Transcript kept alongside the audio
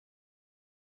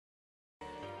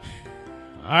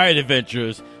Alright,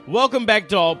 adventurers. Welcome back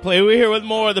to All Play. We're here with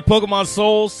more of the Pokemon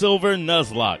Soul Silver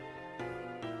Nuzlocke.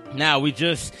 Now, we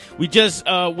just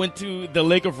went to the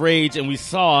Lake of Rage and we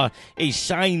saw a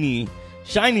shiny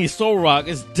Soul Rock.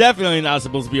 It's definitely not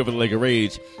supposed to be over the Lake of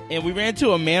Rage. And we ran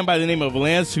to a man by the name of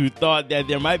Lance who thought that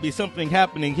there might be something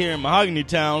happening here in Mahogany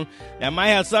Town that might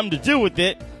have something to do with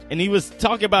it. And he was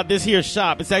talking about this here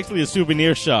shop. It's actually a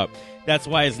souvenir shop. That's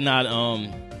why it's not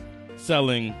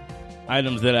selling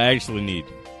items that I actually need.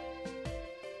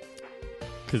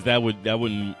 Because that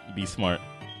wouldn't be smart.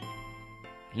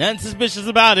 Nothing suspicious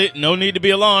about it. No need to be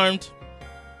alarmed.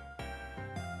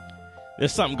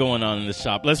 There's something going on in this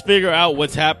shop. Let's figure out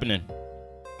what's happening.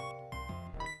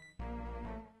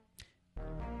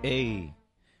 Hey.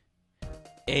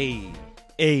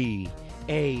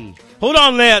 Hold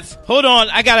on, Lance. Hold on.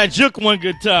 I gotta juke one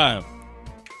good time.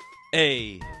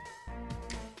 Hey.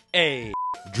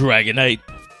 Dragonite.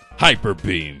 Hyper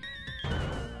Beam.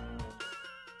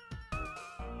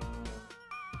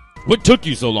 What took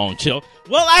you so long, Chill?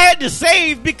 Well, I had to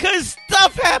save because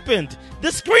stuff happened.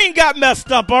 The screen got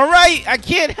messed up, all right? I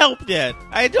can't help that.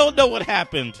 I don't know what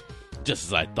happened. Just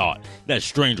as I thought, that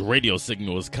strange radio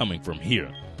signal is coming from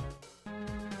here.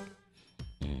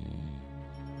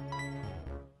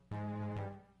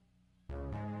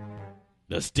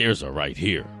 The stairs are right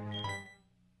here.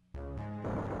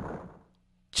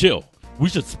 Chill. We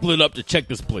should split up to check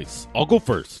this place. I'll go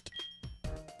first.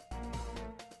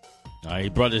 He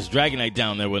brought his Dragonite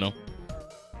down there with him.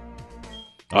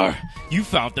 You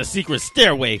found the secret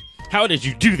stairway. How did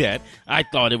you do that? I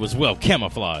thought it was well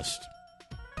camouflaged.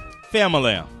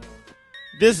 Family,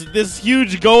 this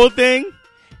huge gold thing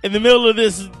in the middle of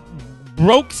this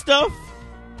broke stuff?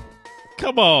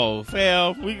 Come on,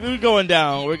 fam. We're going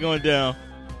down. We're going down.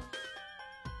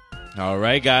 All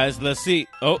right, guys. Let's see.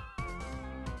 Oh.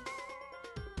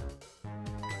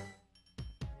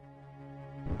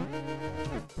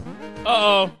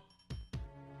 Uh-oh.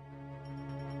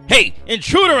 Hey,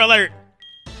 intruder alert!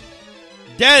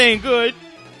 That ain't good.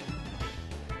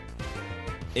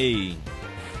 Hey,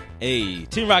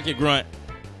 Team Rocket Grunt.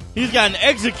 He's got an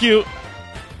execute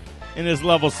in his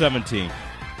level 17.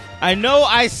 I know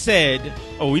I said,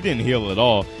 we didn't heal at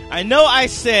all. I know I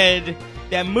said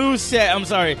that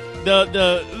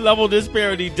the level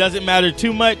disparity doesn't matter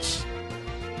too much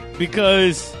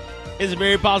because it's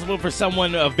very possible for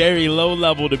someone a very low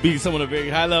level to beat someone a very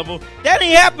high level. That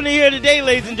ain't happening here today,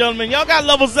 ladies and gentlemen. Y'all got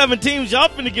level 17s. Y'all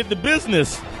finna get the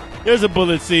business. There's a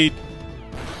bullet seed.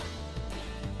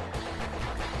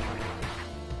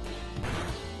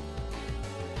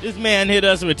 This man hit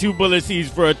us with 2 bullet seeds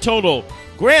for a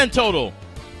grand total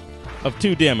of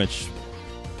 2 damage.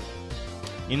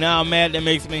 You know how mad that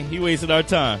makes me? He wasted our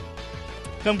time.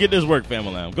 Come get this work,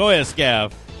 family. Go ahead,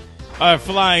 Scav. Our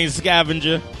flying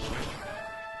scavenger.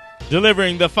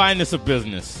 Delivering the finest of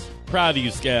business. Proud of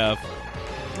you, Scav.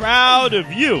 Proud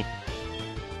of you.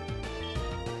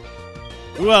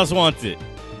 Who else wants it?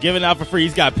 Giving out for free.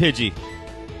 He's got Pidgey.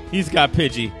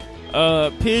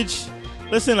 Pidge,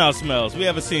 let's send out smells. We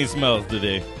haven't seen smells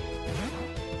today.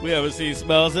 We haven't seen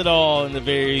smells at all in the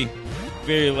very,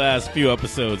 very last few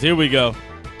episodes. Here we go.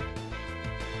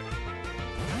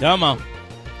 Come on.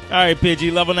 All right,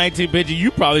 Pidgey. Level 19 Pidgey.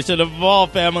 You probably should have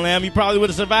evolved, family. You probably would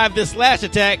have survived this slash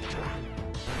attack.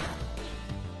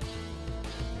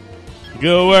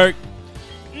 Good work.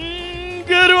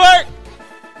 Good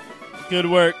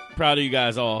work. Proud of you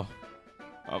guys all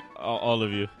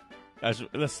of you.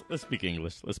 Let's speak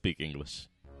English.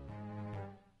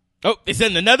 Oh, they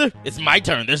sent another? It's my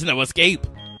turn. There's no escape.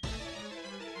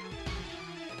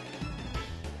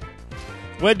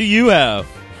 What do you have?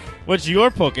 What's your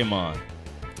Pokemon?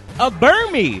 A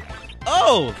Burmy.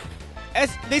 Oh,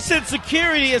 they said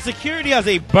security, and security has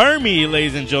a Burmy,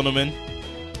 ladies and gentlemen.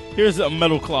 Here's a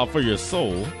Metal Claw for your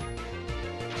soul.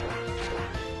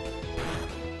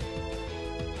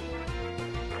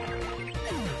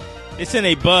 They sent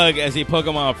a Bug as a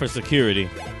Pokemon for security.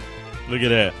 Look at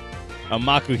that. A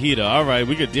Makuhita. All right,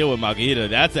 we could deal with Makuhita.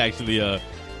 That's actually a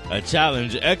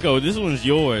challenge. Echo, this one's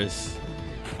yours.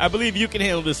 I believe you can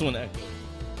handle this one, Echo.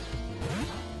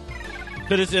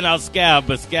 Could have sent out Scav,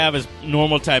 but Scav is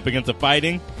normal type against a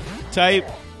fighting type.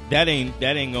 That ain't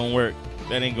gonna work.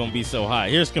 That ain't gonna be so high.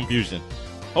 Here's Confusion.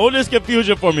 Hold this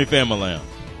Confusion for me, family.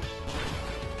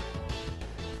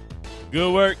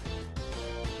 Good work.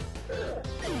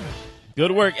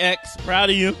 Good work, X.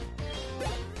 Proud of you.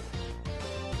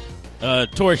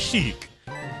 Torchic.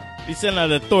 We send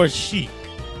out a Torchic.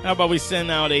 How about we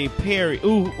send out a Perry?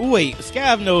 Ooh, wait.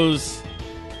 Scav knows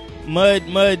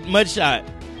Mud Shot.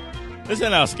 Let's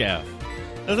send out Scav.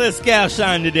 Let's let Scav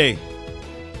shine today.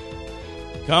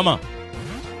 Come on.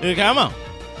 Come on.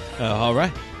 All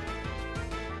right.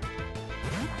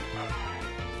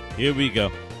 Here we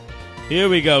go. Here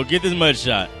we go. Get this mud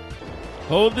shot.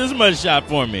 Hold this mud shot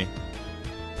for me.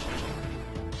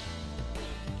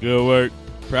 Good work.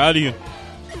 Proud of you.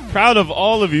 Proud of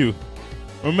all of you.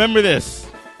 Remember this.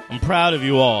 I'm proud of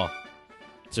you all.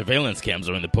 Surveillance cams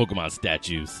are in the Pokemon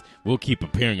statues. Will keep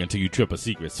appearing until you trip a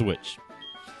secret switch.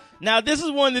 Now, this is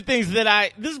one of the things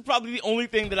that this is probably the only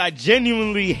thing that I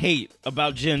genuinely hate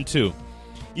about Gen 2.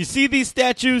 You see these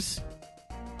statues?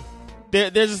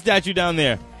 There's a statue down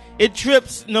there. It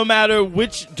trips no matter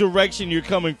which direction you're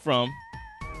coming from.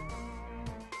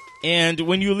 And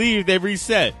when you leave, they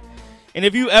reset. And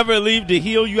if you ever leave to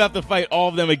heal, you have to fight all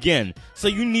of them again. So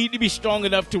you need to be strong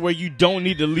enough to where you don't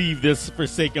need to leave this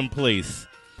forsaken place.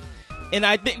 And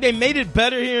I think they made it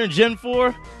better here in Gen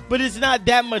 4, but it's not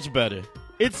that much better.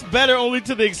 It's better only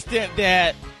to the extent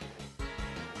that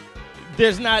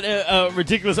there's not a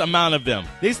ridiculous amount of them.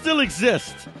 They still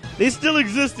exist. They still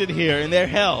existed here, and they're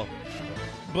hell.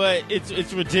 But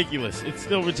it's ridiculous. It's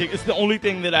still ridiculous. It's the only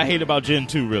thing that I hate about Gen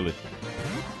 2, really.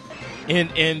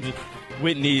 And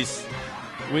Whitney's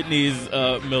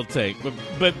milk tank.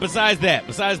 But besides that,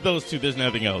 besides those two, there's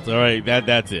nothing else. All right,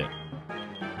 that's it.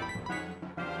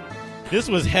 This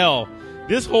was hell.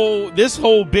 This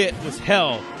whole bit was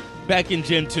hell back in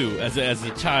Gen 2 as a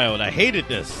child. I hated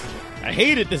this. I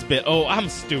hated this bit. Oh, I'm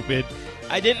stupid.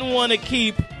 I didn't want to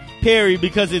keep Perry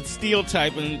because it's steel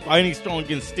type and fighting strong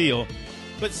against steel.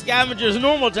 But Scavenger is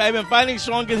normal type and fighting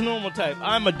strong against normal type.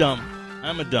 I'm a dumb.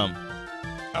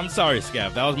 I'm sorry,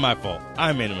 Scav. That was my fault.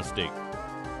 I made a mistake.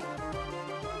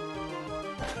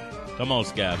 Come on,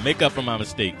 Scav. Make up for my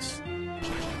mistakes.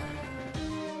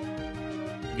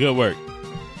 Good work.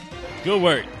 Good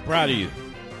work. Proud of you.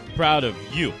 Proud of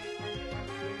you.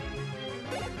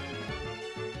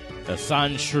 The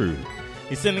Sandshrew.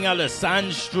 He's sending out a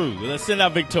Sandshrew. Let's send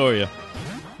out Victoria.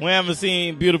 We haven't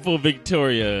seen beautiful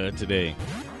Victoria today.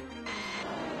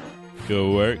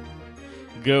 Good work.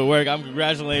 Good work. I'm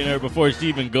congratulating her before she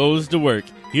even goes to work.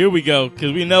 Here we go,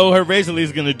 because we know her Razor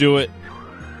Leaf's going to do it.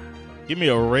 Give me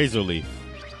a Razor Leaf.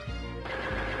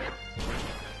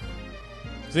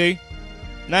 See?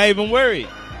 Not even worried.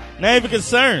 Not even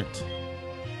concerned.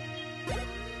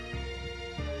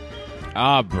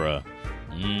 Abra.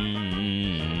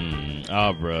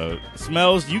 Abra.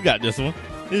 Smells, you got this one.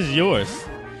 This is yours.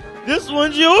 This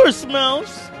one's yours,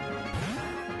 Smells.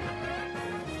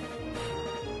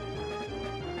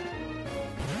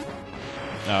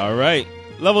 All right.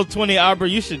 Level 20 Abra,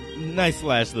 you should nice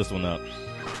slash this one up.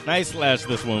 Nice slash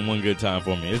this one good time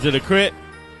for me. Is it a crit?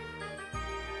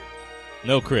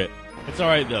 No crit. It's all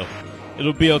right, though.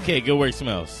 It'll be okay. Good work,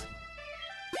 Smells.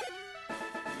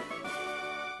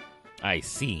 I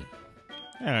see.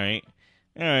 All right.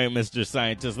 All right, Mr.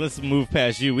 Scientist. Let's move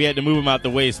past you. We had to move him out the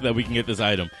way so that we can get this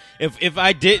item. If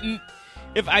I didn't,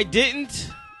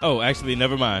 oh, actually,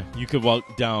 never mind. You could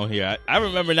walk down here. I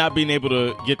remember not being able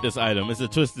to get this item. It's a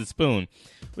Twisted Spoon,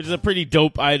 which is a pretty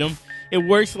dope item. It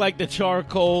works like the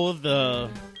charcoal, the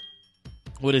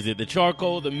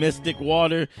charcoal, the Mystic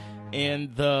Water,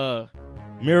 and the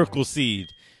Miracle Seed.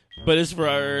 But it's for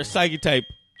our Psychic type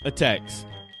attacks.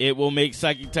 It will make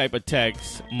Psychic type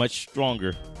attacks much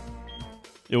stronger.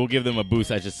 It will give them a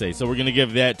boost, I should say. So we're going to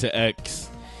give that to X.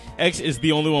 X is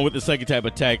the only one with the Psychic type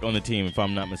attack on the team, if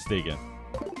I'm not mistaken.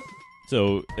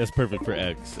 So that's perfect for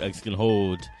X. X can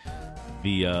hold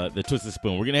the Twisted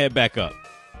Spoon. We're going to head back up.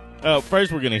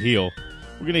 First, we're going to heal.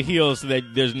 We're going to heal so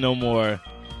that there's no more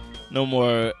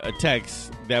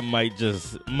attacks that might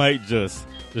just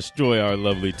destroy our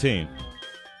lovely team.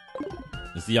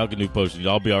 Let's see, y'all can do potions.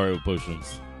 Y'all be all right with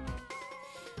potions.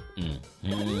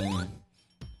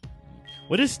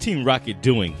 What is Team Rocket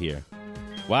doing here?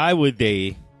 Why would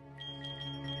they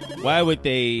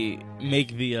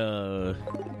make the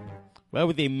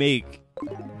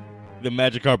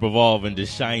Magikarp evolve into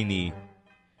shiny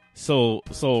Soul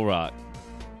Rock?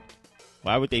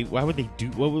 Why would they do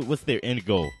what's their end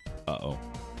goal? Uh-oh.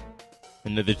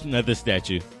 Another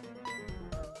statue.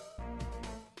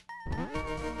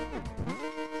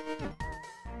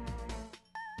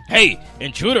 Hey,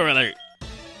 intruder alert.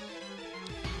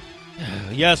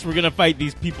 Yes, we're going to fight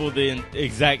these people the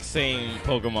exact same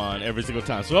Pokemon every single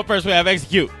time. So up first we have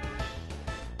Execute.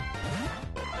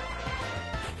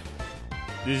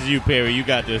 This is you, Perry. You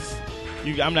got this.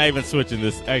 I'm not even switching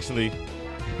this, actually.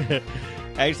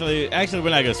 Actually, we're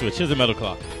not going to switch. Here's a Metal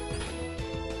Claw.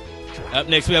 Up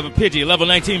next we have a Pidgey, level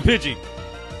 19 Pidgey.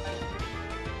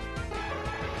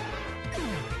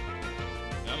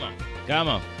 Come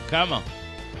on.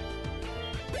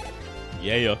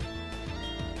 Yeah.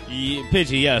 Yeah,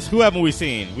 Pidgey, yes. Who haven't we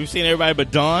seen? We've seen everybody but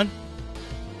Dawn.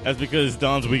 That's because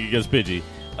Dawn's weak against Pidgey.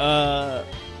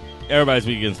 Everybody's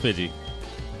weak against Pidgey.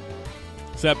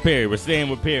 Except Perry. We're staying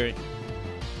with Perry.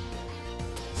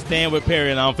 Staying with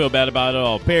Perry, and I don't feel bad about it at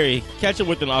all. Perry, catch him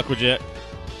with an Aqua Jet.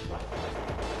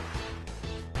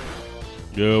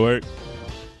 Good work.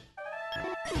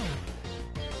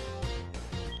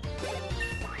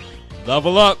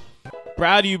 Level up.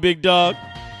 Proud of you, big dog.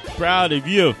 Proud of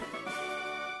you.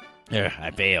 There,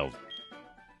 I failed.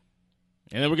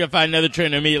 And then we're going to find another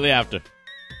trainer immediately after.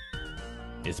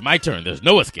 It's my turn. There's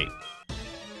no escape.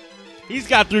 He's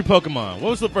got 3 Pokemon.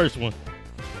 What was the first one?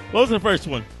 What was the first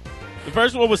one? The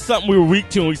first one was something we were weak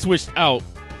to and we switched out.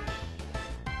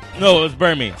 No, it was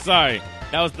Burmy. Sorry.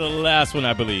 That was the last one,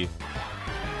 I believe.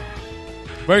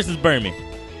 First is Burmy.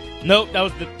 Nope, that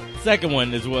was the second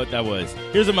one is what that was.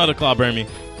 Here's a Metal Claw Burmy.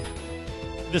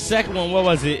 The second one, what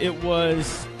was it? It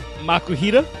was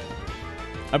Makuhita?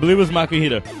 I believe it was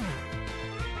Makuhita.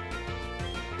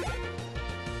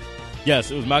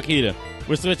 Yes, it was Makuhita.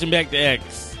 We're switching back to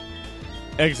X.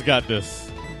 X got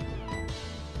this.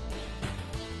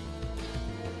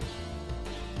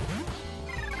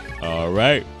 All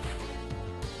right.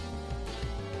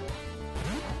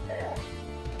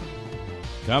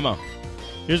 Come on.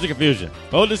 Here's the confusion.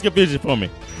 Hold this confusion for me.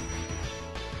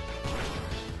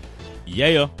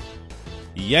 Yeah.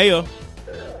 Yeah.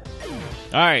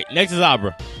 All right, next is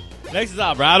Abra. Next is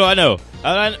Abra. How do I know?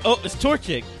 Oh, it's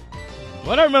Torchic.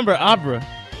 What do I remember? Abra.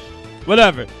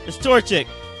 Whatever. It's Torchic.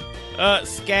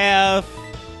 Scav.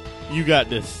 You got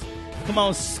this. Come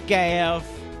on, Scav.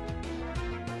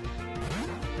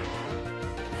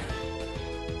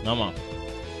 Come on.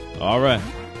 All right.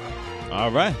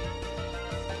 All right.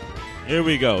 Here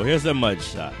we go. Here's a mud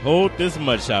shot. Hold this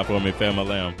mud shot for me, family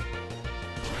lamb.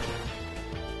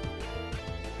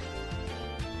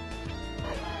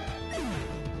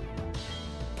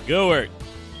 Good work.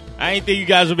 I didn't think you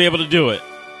guys would be able to do it.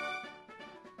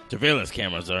 Surveillance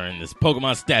cameras are in this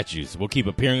Pokemon statues. Will keep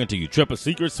appearing until you trip a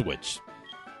secret switch.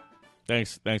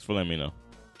 Thanks for letting me know.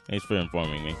 Thanks for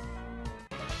informing me.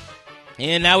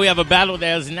 And now we have a battle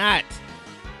that is not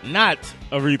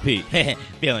a repeat.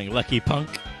 Feeling lucky, punk?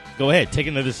 Go ahead, take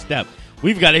another step.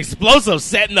 We've got explosives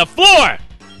set in the floor.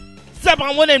 Step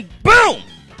on one and boom!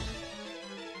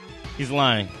 He's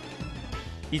lying.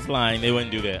 He's lying. They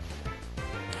wouldn't do that.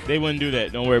 They wouldn't do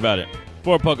that. Don't worry about it.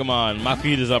 4 Pokemon.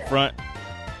 Makuhita's up front.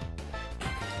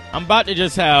 I'm about to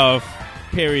just have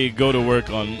Perry go to work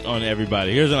on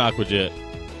everybody. Here's an Aqua Jet.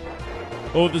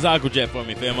 Hold this Aqua Jet for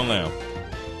me, family lamb.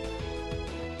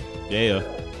 Yeah.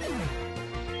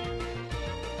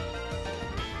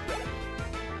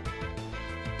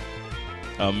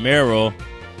 Meryl.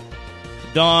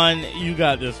 Dawn, you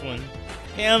got this one.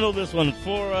 Handle this one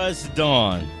for us,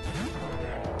 Dawn.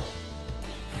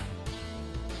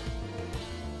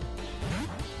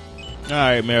 All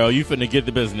right, Meryl, you finna get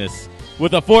the business.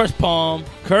 With a Force Palm,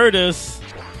 Curtis.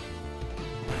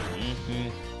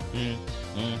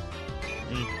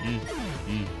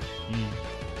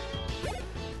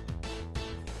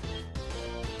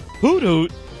 Hoot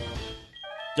Hoot.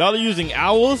 Y'all are using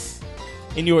owls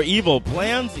in your evil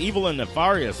plans? Evil and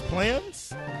nefarious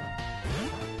plans?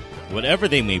 Whatever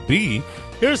they may be.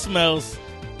 Here's Smells.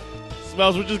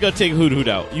 Smells, we're just going to take Hoot Hoot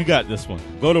out. You got this one.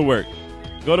 Go to work.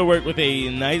 Go to work with a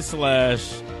Night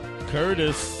Slash.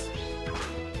 Curtis.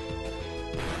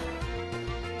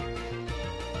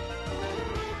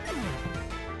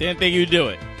 Didn't think you'd do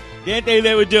it. Didn't think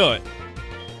they would do it.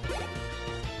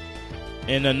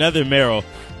 And another Meryl.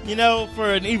 You know,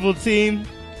 for an evil team,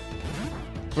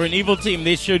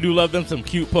 they sure do love them some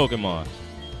cute Pokemon.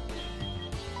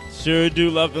 Sure do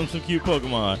love them some cute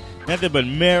Pokemon. Nothing but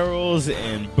Meryls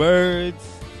and birds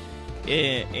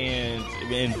and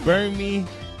Burmy.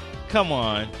 Come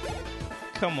on,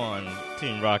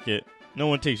 Team Rocket. No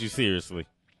one takes you seriously.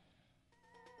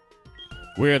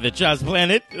 Where the Trust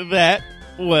Planet? That,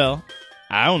 well,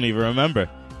 I don't even remember.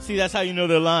 See, that's how you know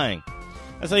they're lying.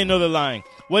 That's how you know they're lying.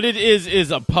 What it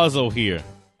is a puzzle here.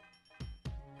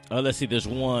 Let's see. There's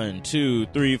 1, 2,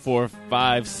 3, 4,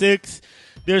 5, 6.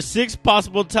 There's 6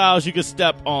 possible tiles you can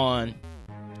step on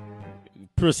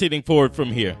proceeding forward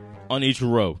from here on each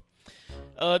row.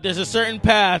 There's a certain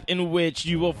path in which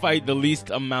you will fight the least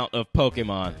amount of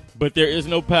Pokemon. But there is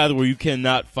no path where you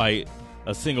cannot fight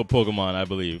a single Pokemon, I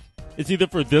believe. It's either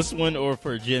for this one or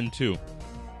for Gen 2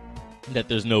 that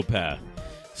there's no path.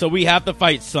 So we have to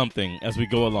fight something as we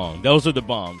go along. Those are the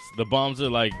bombs. The bombs are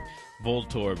like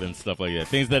Voltorb and stuff like that.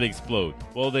 Things that explode.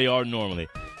 Well, they are normally.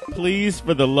 Please,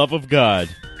 for the love of God,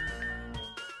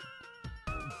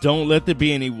 don't let there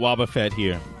be any Wobbuffet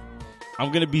here.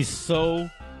 I'm going to be so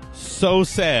so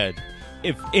sad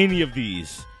if any of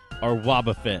these are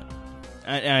Wobbuffet.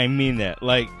 I mean that.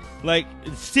 Like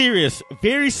serious,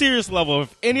 very serious level.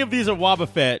 If any of these are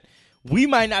Wobbuffet, we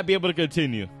might not be able to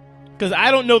continue. Because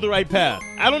I don't know the right path.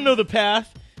 I don't know the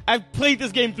path. I've played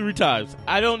this game 3 times.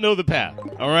 I don't know the path.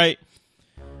 All right?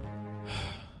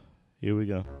 Here we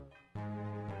go.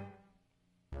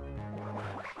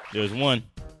 There's one.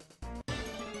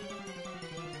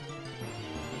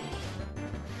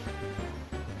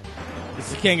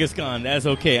 It's a Kangaskhan. That's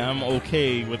okay. I'm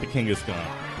okay with the Kangaskhan.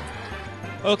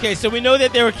 Okay, so we know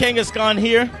that there were Kangaskhan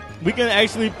here. We can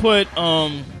actually put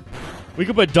we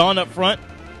can put Dawn up front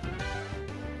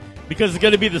because it's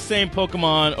going to be the same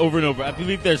Pokemon over and over. I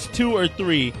believe there's 2 or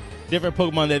 3 different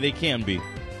Pokemon that they can be.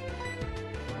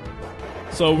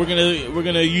 So we're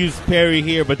gonna use Perry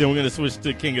here, but then we're gonna switch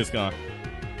to Kangaskhan.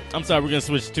 I'm sorry, we're gonna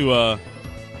switch to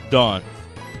Dawn.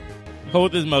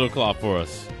 Hold this Metal Claw for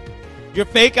us. Your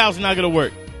Fake Out's not gonna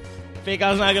work. Fake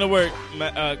Out's not gonna work,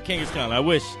 Kangaskhan.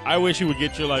 I wish you would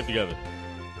get your life together.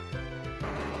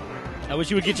 I wish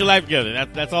you would get your life together.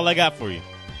 That's all I got for you.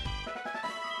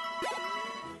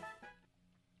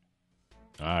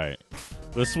 All right,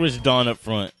 let's switch Dawn up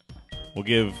front. We'll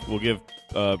give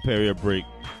Perry a break.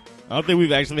 I don't think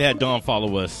we've actually had Dawn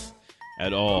follow us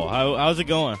at all. How's it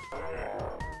going?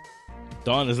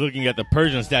 Dawn is looking at the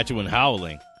Persian statue and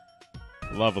howling.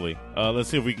 Lovely. Let's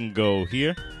see if we can go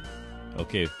here.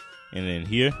 Okay. And then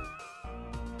here.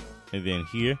 And then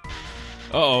here.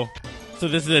 Uh-oh. So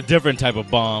this is a different type of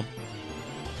bomb.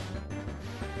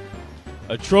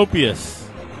 Atropius.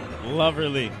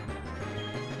 Loverly.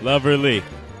 Loverly.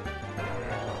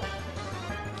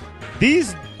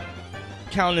 These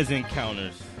count as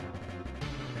encounters.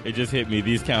 It just hit me.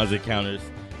 These count as encounters.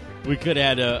 We could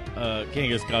add a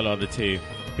Kangaskhan on the team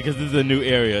because this is a new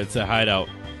area. It's a hideout.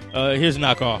 Here's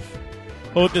knockoff.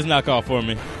 Hold this knockoff for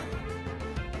me.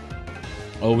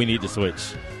 Oh, we need to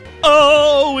switch.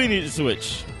 Oh, we need to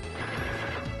switch.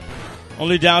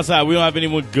 Only downside, we don't have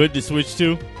anyone good to switch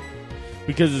to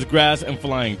because it's grass and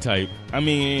flying type. I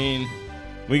mean,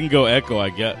 we can go Echo, I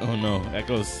guess. Oh, no.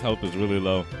 Echo's health is really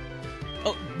low.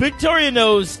 Oh, Victoria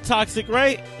knows Toxic,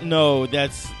 right? No,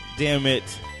 that's... Damn it.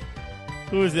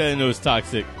 Who is that that knows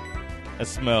Toxic? That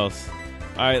Smells.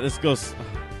 All right, let's go.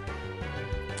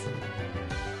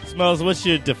 Smells, what's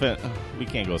your defense? Oh, we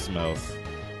can't go Smells.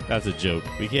 That's a joke.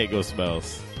 We can't go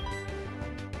Smells.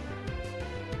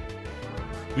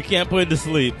 We can't put it to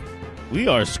sleep. We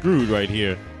are screwed right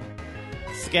here.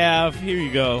 Scav, here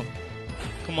you go.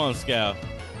 Come on, Scav.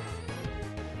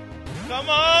 Come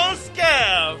on,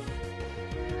 Scav.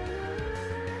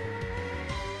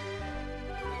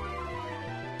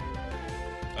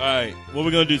 All right, what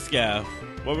we're going to do, Scav,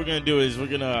 what we're going to do is we're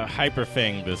going to Hyper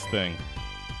Fang this thing.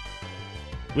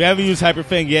 We haven't used Hyper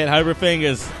Fang yet. Hyper Fang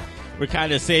is, we're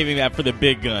kind of saving that for the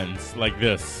big guns like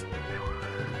this.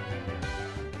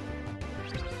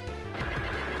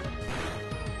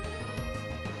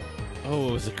 Oh,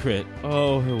 it was a crit.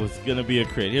 Oh, it was going to be a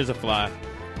crit. Here's a fly.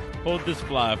 Hold this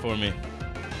fly for me.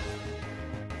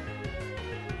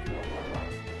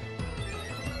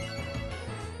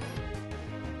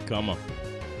 Come on.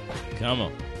 Come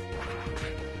on.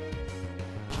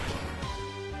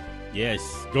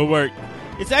 Yes, good work.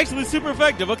 It's actually super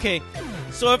effective. Okay,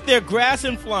 so if they're grass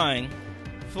and flying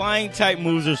type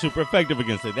moves are super effective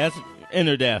against it. That's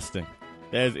interdasting.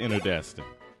 That is interdasting.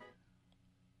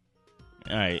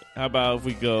 All right, how about if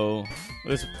we go,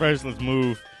 let's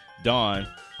move Dawn.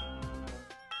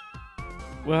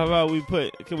 Well, how about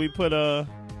can we put,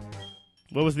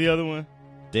 what was the other one?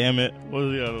 Damn it, what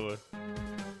was the other one?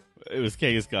 It was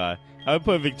Kangaskhan. I would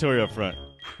put Victoria up front.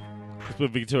 Let's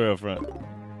put Victoria up front.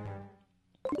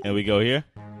 And we go here.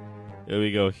 There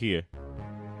we go here.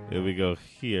 There we go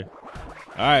here.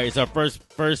 All right, it's our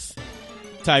first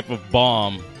type of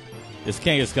bomb. It's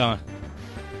Kangaskhan.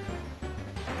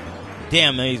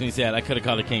 Damn, that makes me sad. I could have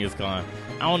called it Kangaskhan.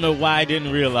 I don't know why I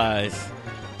didn't realize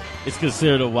it's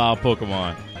considered a wild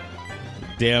Pokemon.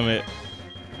 Damn it.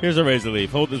 Here's a Razor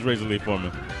Leaf. Hold this Razor Leaf for me.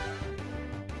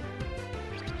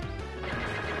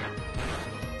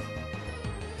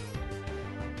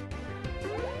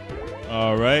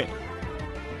 All right.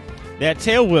 That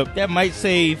Tail Whip, that might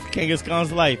save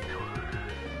Kangaskhan's life.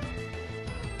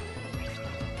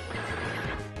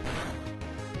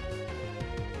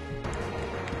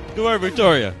 Good work,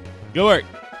 Victoria. Good work.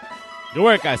 Good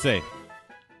work, I say.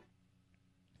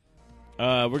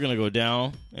 We're going to go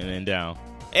down and then down.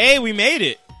 Hey, we made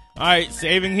it. All right,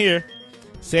 saving here.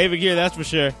 Saving here, that's for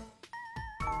sure.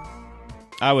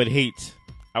 I would hate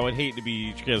to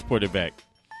be transported back.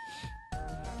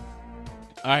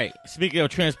 All right, speaking of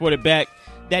transported back,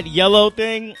 that yellow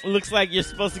thing looks like you're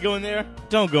supposed to go in there,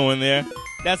 don't go in there.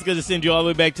 That's going to send you all the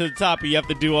way back to the top, and you have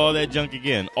to do all that junk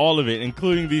again. All of it,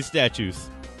 including these statues.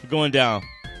 You're going down.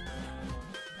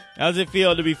 How does it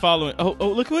feel to be following? Oh,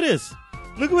 look who it is.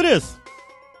 Look who it is.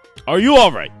 Are you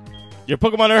all right? Your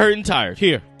Pokemon are hurt and tired.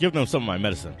 Here, give them some of my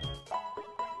medicine.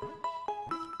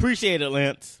 Appreciate it,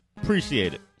 Lance.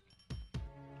 Appreciate it.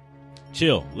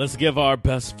 Chill. Let's give our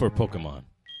best for Pokemon.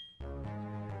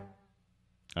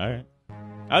 All right.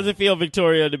 How does it feel,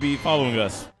 Victoria, to be following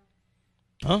us?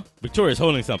 Huh? Victoria's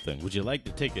holding something. Would you like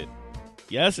to take it?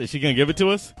 Yes? Is she going to give it to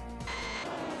us?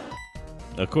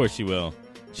 Of course she will.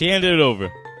 She handed it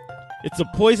over. It's a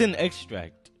poison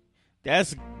extract.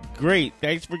 That's great.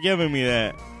 Thanks for giving me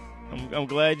that. I'm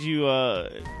glad you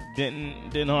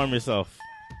didn't harm yourself.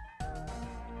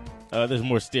 There's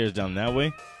more stairs down that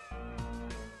way.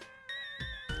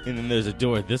 And then there's a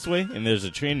door this way. And there's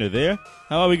a trainer there.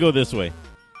 How about we go this way?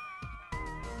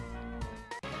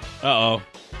 Uh-oh.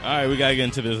 Alright, we gotta get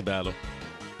into this battle.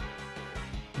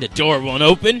 The door won't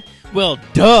open? Well,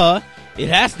 duh. It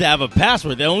has to have a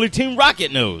password that only Team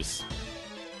Rocket knows.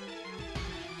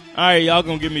 Alright, y'all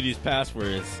gonna give me these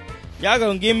passwords. Y'all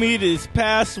gonna give me this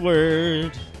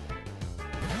password.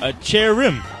 A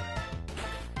Cherim.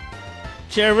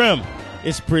 Cherim.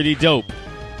 It's pretty dope.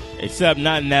 Except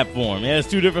not in that form. It has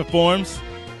two different forms.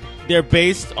 They're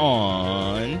based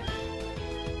on...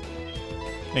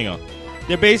 Hang on.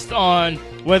 They're based on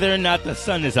whether or not the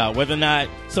sun is out, whether or not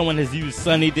someone has used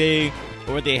Sunny Day,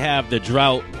 or they have the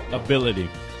drought ability.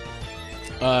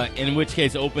 In which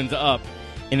case it opens up,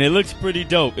 and it looks pretty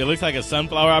dope. It looks like a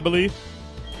sunflower, I believe.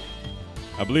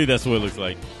 I believe that's what it looks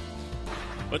like.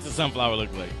 What's a sunflower look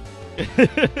like?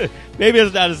 Maybe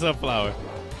it's not a sunflower.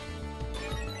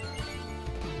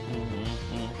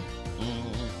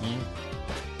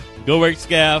 Go work,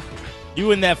 Scav.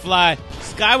 You and that fly.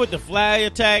 Sky with the fly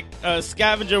attack,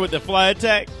 Scavenger with the fly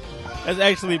attack. That's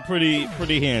actually pretty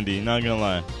handy, not gonna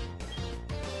lie.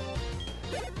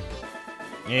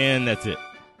 And that's it.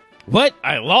 What?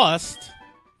 I lost?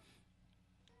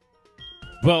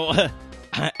 Well,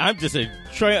 I'm just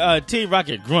a Team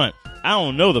Rocket grunt. I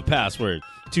don't know the password.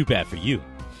 Too bad for you.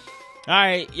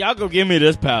 Alright, y'all go give me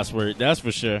this password, that's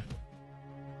for sure.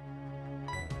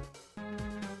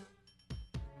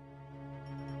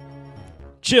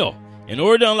 Chill. In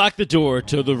order to unlock the door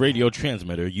to the radio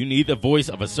transmitter, you need the voice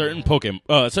of a certain person.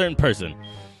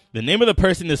 The name of the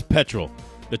person is Petrol,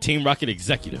 the Team Rocket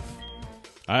executive.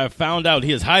 I have found out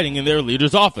he is hiding in their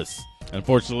leader's office.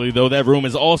 Unfortunately, though, that room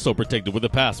is also protected with a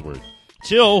password.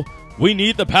 Chill, we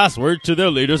need the password to their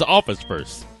leader's office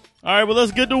first. Alright, well,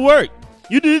 let's get to work.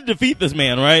 You did defeat this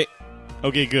man, right?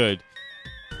 Okay, good.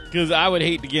 Because I would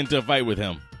hate to get into a fight with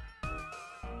him.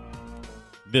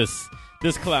 This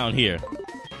clown here.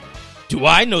 Do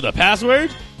I know the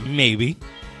password? Maybe.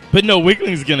 But no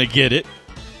weakling's gonna get it.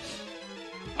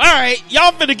 Alright,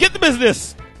 y'all finna get the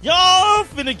business. Y'all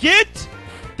finna get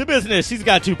the business. She's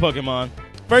got two Pokemon.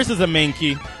 First is a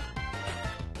Mankey.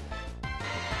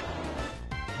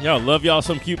 Y'all love y'all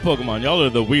some cute Pokemon. Y'all are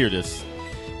the weirdest.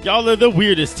 Y'all are the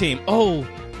weirdest team. Oh,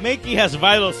 Mankey has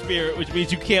Vital Spirit, which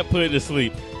means you can't put it to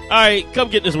sleep. Alright, come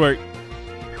get this work.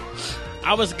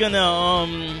 I was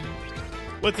gonna,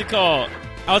 what's it called?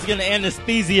 I was gonna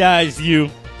anesthesize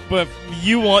you, but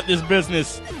you want this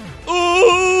business.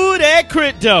 Ooh, that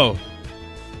crit dough.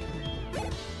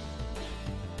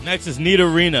 Next is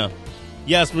Nidorina.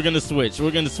 Yes, we're gonna switch.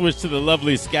 We're gonna switch to the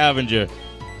lovely Scavenger.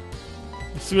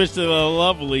 Switch to the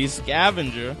lovely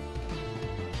Scavenger.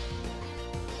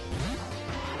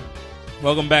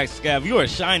 Welcome back, Scav. You are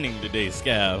shining today,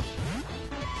 Scav.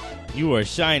 You are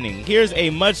shining. Here's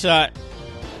a Mudshot.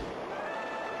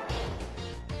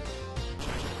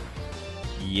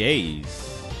 Yays.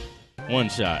 One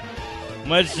shot.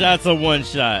 Mudshot's a one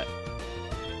shot.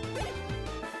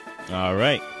 All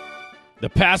right. The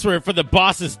password for the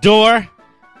boss's door?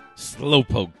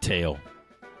 Slowpoke tail.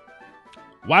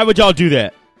 Why would y'all do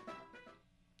that?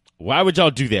 Why would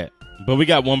y'all do that? But we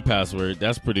got one password.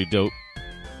 That's pretty dope.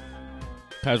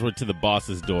 Password to the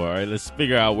boss's door. All right, let's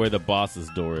figure out where the boss's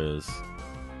door is.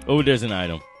 Oh, there's an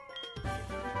item.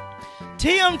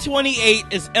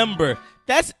 TM28 is Ember.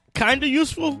 That's kind of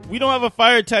useful. We don't have a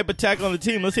fire type attack on the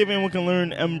team. Let's see if anyone can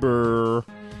learn Ember.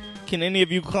 Can any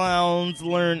of you clowns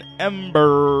learn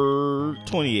Ember?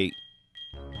 28.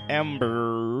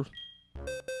 Ember.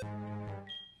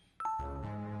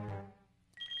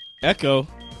 Echo.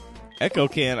 Echo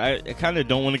can. I kind of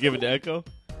don't want to give it to Echo.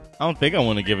 I don't think I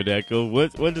want to give it to Echo.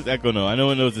 What does Echo know? I know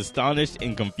it knows Astonished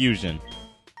and Confusion.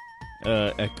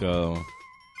 Echo.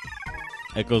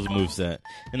 Echo's moveset.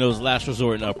 And those Last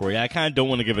Resort and Uproar. Yeah, I kind of don't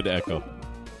want to give it to Echo.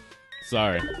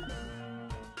 Sorry.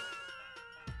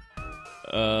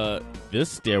 This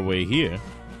stairway here.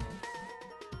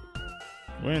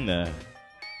 Where in the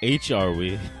H are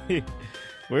we?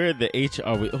 Where in the H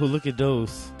are we? Oh, look at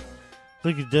those.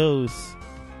 Look at those.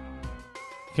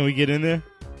 Can we get in there?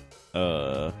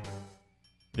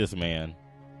 This man.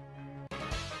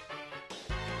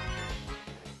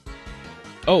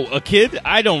 Oh, a kid?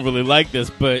 I don't really like this,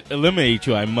 but eliminate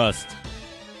you I must.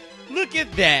 Look at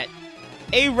that.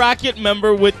 A Rocket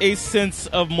member with a sense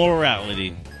of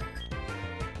morality.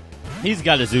 He's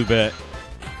got a Zubat.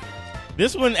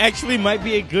 This one actually might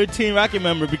be a good Team Rocket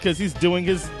member because he's doing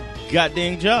his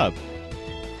goddamn job.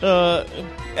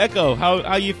 Echo,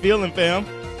 how you feeling, fam?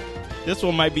 This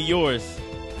one might be yours.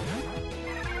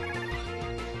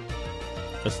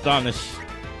 Astonish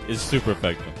is super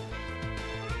effective.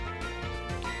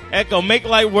 Echo, make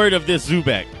light word of this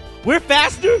Zubat. We're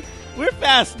faster? We're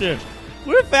faster.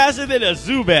 We're faster than a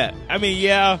Zubat. I mean,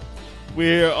 yeah,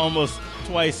 we're almost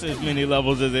twice as many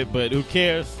levels as it, but who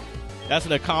cares? That's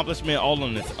an accomplishment all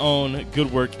on its own.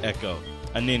 Good work, Echo.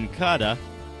 A Nincada.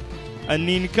 A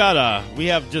Nincada. We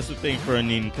have just a thing for a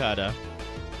Nincada.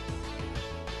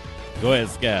 Go ahead,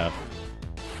 Scav.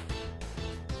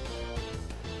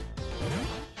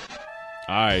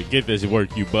 Alright, get this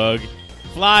work, you bug.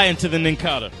 Fly into the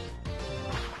Nincada.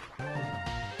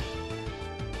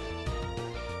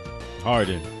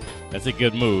 Harden. That's a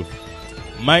good move.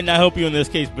 Might not help you in this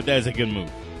case, but that's a good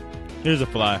move. Here's a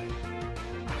fly.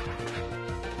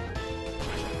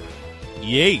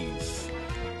 Yes.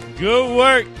 Good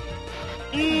work.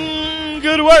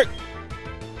 Good work.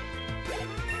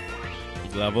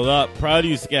 Level up. Proud of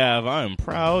you, Scav. I am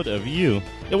proud of you.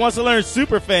 It wants to learn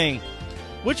Super Fang.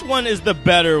 Which one is the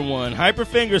better one? Hyper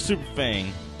Fang or Super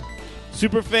Fang?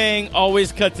 Super Fang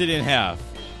always cuts it in half.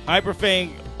 Hyper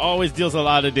Fang always deals a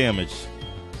lot of damage.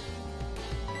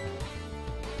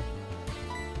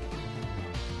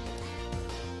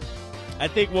 I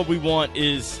think what we want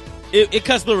is it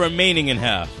cuts the remaining in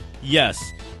half. Yes,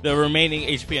 the remaining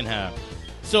HP in half.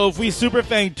 So if we Super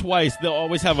Fang twice, they'll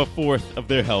always have a fourth of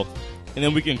their health. And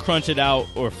then we can crunch it out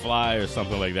or fly or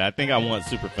something like that. I think I want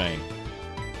Super Fang.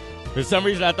 For some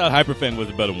reason, I thought Hyper Fang was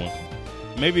a better one.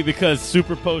 Maybe because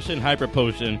Super Potion, Hyper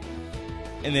Potion,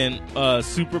 and then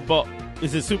Super Ball.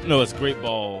 Is it Super? No, it's Great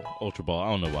Ball, Ultra Ball. I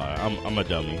don't know why. I'm a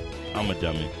dummy. I'm a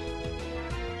dummy.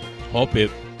 Hoppip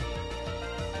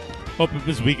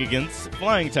is weak against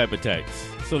flying type attacks.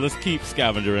 So let's keep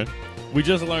Scavengering. We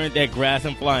just learned that grass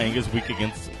and flying is weak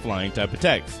against flying type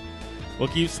attacks. We'll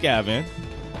keep Scavenging.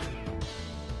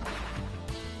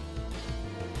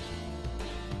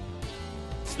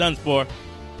 Stun Spore.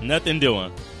 Nothing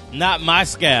doing. Not my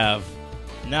Scav.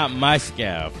 Not my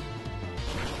Scav.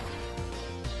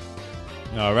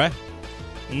 All right.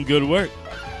 Good work.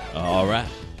 All right.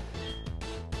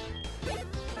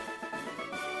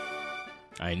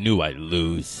 I knew I'd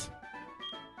lose.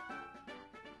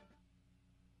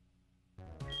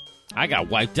 I got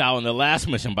wiped out in the last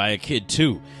mission by a kid,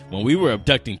 too. When we were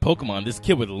abducting Pokemon, this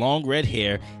kid with long red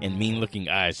hair and mean-looking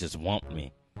eyes just whomped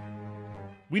me.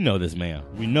 We know this man.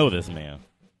 We know this man.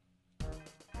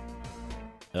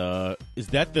 Is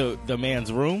that the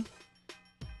man's room?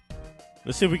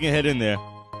 Let's see if we can head in there.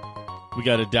 We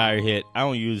got a dire hit. I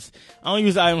don't use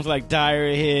items like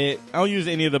dire hit. I don't use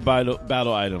any of the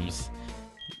battle items.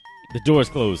 The door's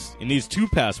closed. It needs 2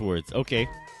 passwords. Okay,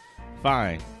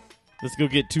 fine. Let's go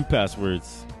get 2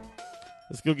 passwords.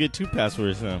 Let's go get 2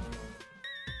 passwords now.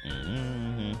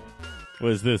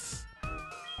 What is this?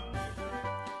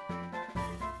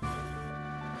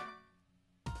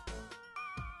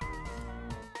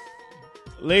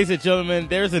 Ladies and gentlemen,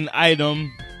 there's an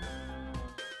item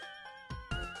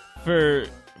for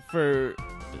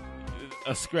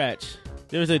a scratch.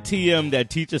 There's a TM that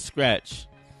teaches scratch.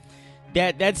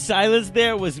 That silence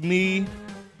there was me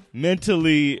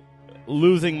mentally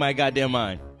losing my goddamn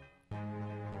mind.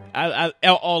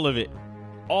 All of it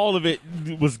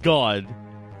was gone.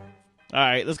 All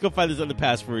right, let's go find this other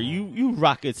password. You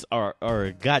rockets are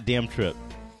a goddamn trip.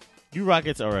 You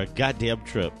rockets are a goddamn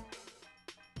trip.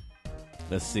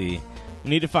 Let's see. We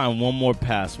need to find one more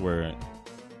password.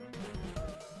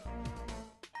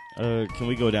 Can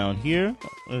we go down here?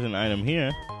 There's an item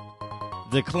here.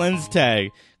 The cleanse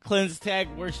tag. Cleanse tag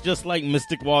works just like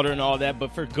Mystic Water and all that,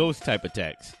 but for ghost type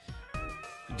attacks.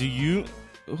 Who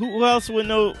else would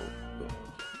know?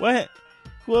 What?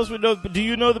 Who else would know? Do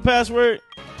you know the password?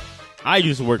 I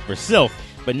used to work for Sylph,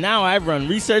 but now I run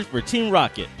research for Team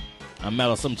Rocket. A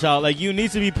meddlesome child like you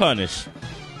needs to be punished.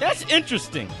 That's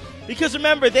interesting, because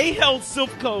remember, they held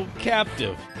Sylph Co.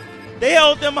 captive. They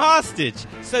held them hostage.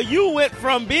 So you went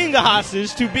from being a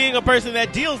hostage to being a person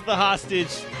that deals the hostage.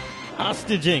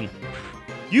 Hostaging.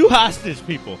 You hostage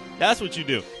people. That's what you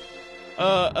do.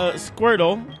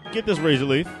 Squirtle, get this razor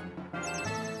leaf.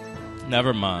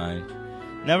 Never mind.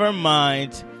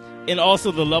 And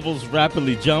also the levels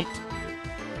rapidly jumped.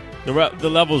 The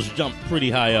levels jumped pretty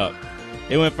high up.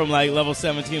 It went from like level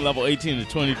 17, level 18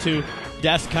 to 22.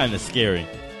 That's kind of scary.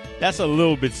 That's a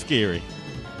little bit scary.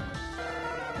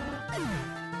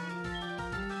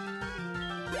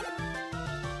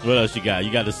 What else you got?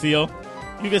 You got the seal?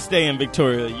 You can stay in,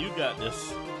 Victoria. You got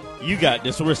this. You got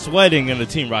this. We're sweating in the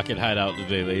Team Rocket hideout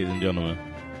today, ladies and gentlemen.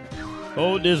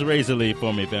 Hold this razor leaf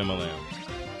for me, family.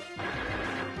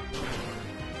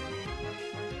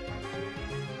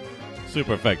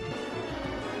 Super effective.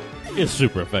 It's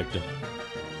super effective.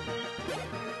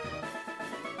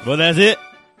 Well, that's it.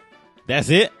 That's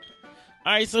it.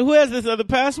 All right, so who has this other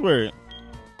password?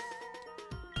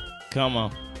 Come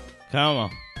on.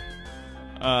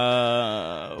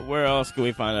 Where else can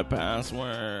we find a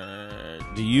password?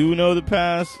 Do you know the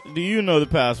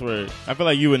password? I feel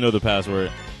like you would know the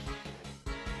password.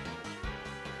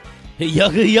 Hey,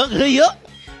 yuck.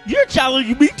 You're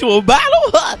challenging me to a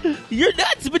battle? You're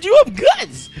nuts, but you have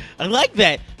guts. I like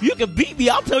that. You can beat me.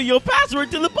 I'll tell you your password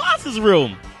to the boss's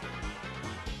room.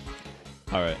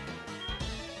 All right.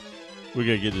 We're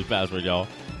going to get this password,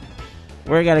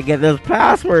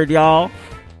 y'all.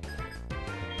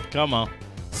 Come on.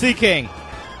 Sea King.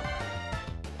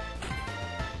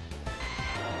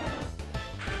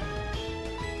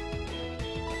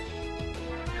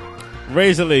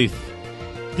 Razor Leaf.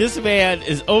 This man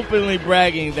is openly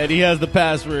bragging that he has the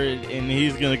password and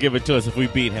he's going to give it to us if we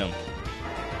beat him.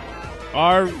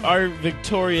 Our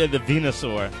Victoria the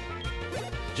Venusaur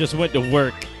just went to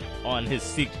work on his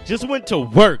Sea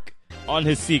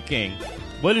King.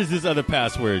 What is this other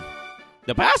password?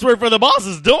 The password for the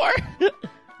boss's door?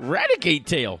 Raticate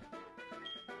Tail.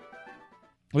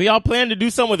 We all plan to do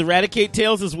something with Raticate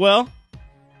Tails as well?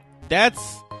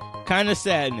 That's kind of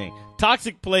saddening.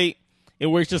 Toxic Plate. It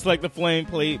works just like the Flame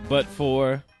Plate, but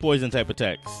for poison type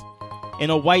attacks. And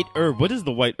a White Herb. What does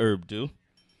the White Herb do?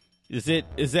 Is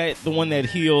that the one that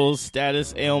heals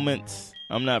status ailments?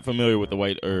 I'm not familiar with the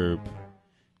White Herb.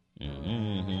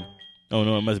 Mm-hmm. Oh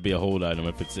no, it must be a hold item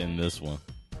if it's in this one.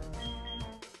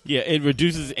 Yeah, it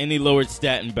reduces any lowered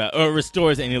stat in battle, or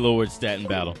restores any lowered stat in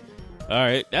battle. All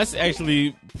right, that's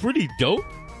actually pretty dope.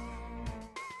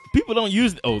 People don't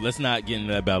use. Oh, let's not get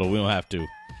into that battle. We don't have to.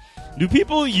 Do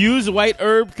people use White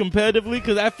Herb competitively?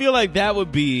 Because I feel like that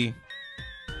would be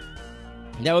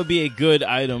a good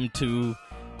item to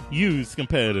use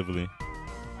competitively.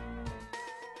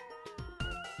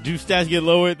 Do stats get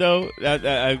lowered though?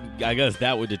 I guess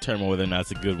that would determine whether or not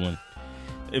it's a good one.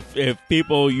 If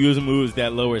people use moves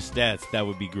that lower stats, that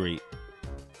would be great.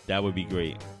 That would be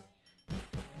great.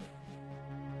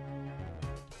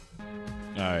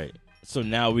 All right. So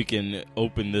now we can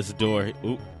open this door.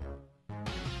 Oop.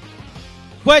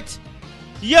 What?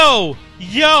 Yo.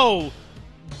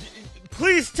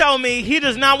 Please tell me he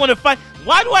does not want to fight.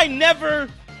 Why do I never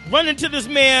run into this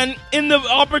man in the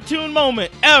opportune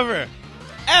moment? Ever.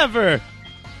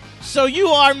 So you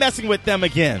are messing with them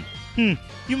again.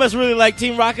 You must really like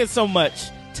Team Rocket so much.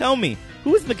 Tell me,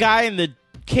 who is the guy in the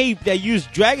cape that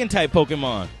used Dragon-type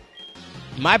Pokemon?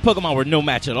 My Pokemon were no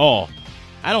match at all.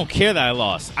 I don't care that I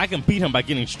lost. I can beat him by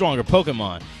getting stronger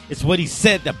Pokemon. It's what he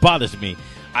said that bothers me.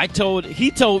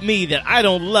 He told me that I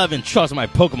don't love and trust my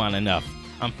Pokemon enough.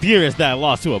 I'm furious that I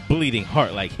lost to a bleeding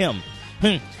heart like him.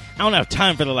 I don't have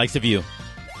time for the likes of you.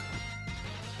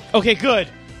 Okay, good.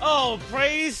 Oh,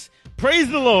 praise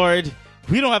the Lord.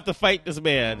 We don't have to fight this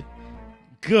man.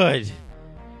 Good.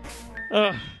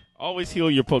 Always heal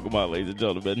your Pokemon, ladies and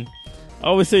gentlemen.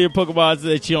 Always say your Pokemon so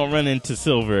that you don't run into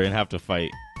Silver and have to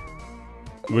fight.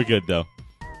 We're good, though.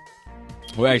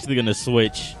 We're actually going to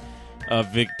switch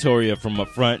Victoria from up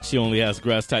front. She only has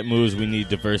grass-type moves. We need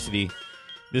diversity.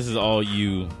 This is all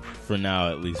you for now,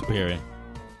 at least, Perry.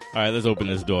 All right, let's open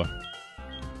this door.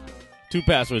 2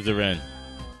 passwords are in.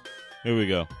 Here we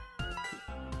go.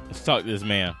 Let's talk to this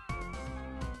man.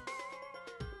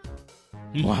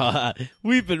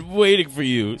 We've been waiting for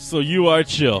you, so you are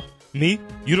chill. Me?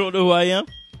 You don't know who I am?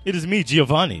 It is me,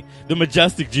 Giovanni, the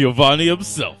majestic Giovanni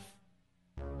himself.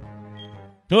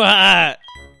 I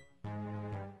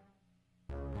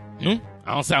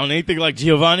don't sound anything like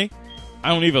Giovanni. I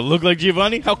don't even look like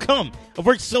Giovanni. How come? I've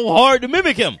worked so hard to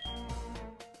mimic him.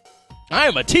 I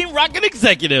am a Team Rocket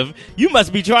executive. You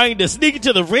must be trying to sneak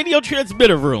into the radio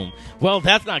transmitter room. Well,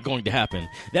 that's not going to happen.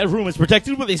 That room is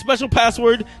protected with a special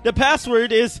password. The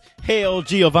password is Hail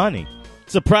Giovanni.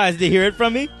 Surprised to hear it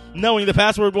from me? Knowing the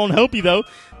password won't help you, though.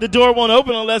 The door won't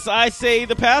open unless I say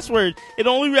the password. It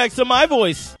only reacts to my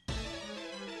voice.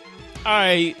 All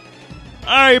right,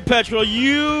 Petrol,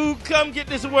 you come get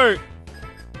this work.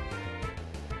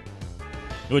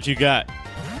 What you got?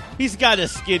 He's got a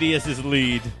Skitty as his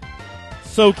lead.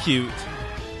 So cute.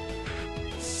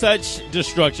 Such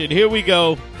destruction. Here we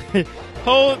go.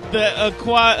 Hold the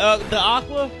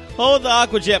aqua. Hold the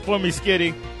aqua jet for me,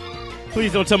 Skitty.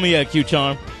 Please don't tell me you had a cute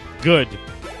charm. Good.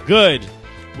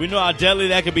 We know how deadly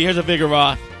that could be. Here's a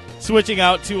Vigoroth. Switching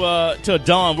out to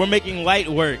Dawn. We're making light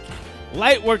work.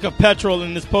 Light work of Petrol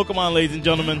in this Pokemon, ladies and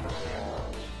gentlemen.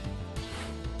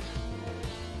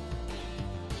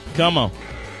 Come on.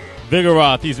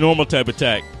 Vigoroth, he's normal type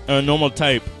attack. Normal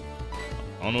type.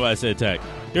 I don't know why I said attack.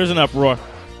 Here's an Uproar.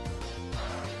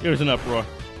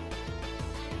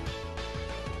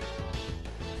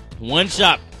 One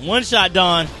shot,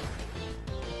 Dawn.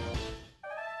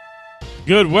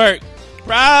 Good work.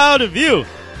 Proud of you.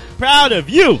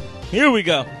 Here we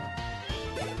go.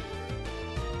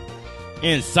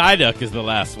 And Psyduck is the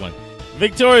last one.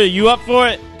 Victoria, you up for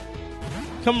it?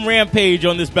 Come rampage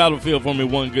on this battlefield for me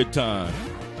one good time.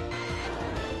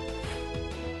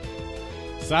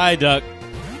 Psyduck.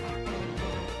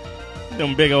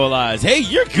 Them big old eyes. Hey,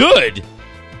 you're good.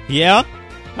 Yeah?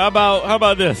 How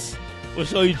about this? We'll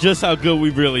show you just how good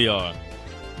we really are.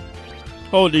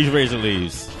 Hold these razor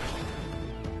leaves.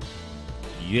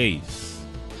 Yes.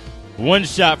 One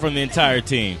shot from the entire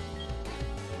team.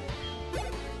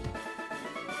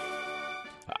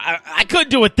 I couldn't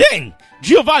do a thing.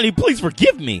 Giovanni, please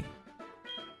forgive me.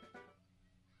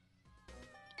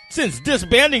 Since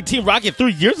disbanding Team Rocket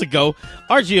 3 years ago,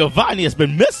 our Giovanni has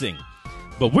been missing.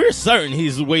 But we're certain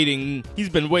he's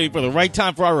been waiting for the right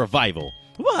time for our revival.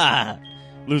 Wah.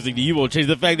 Losing to you won't change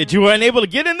the fact that you were unable to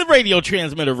get in the radio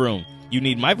transmitter room. You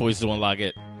need my voice to unlock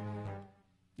it.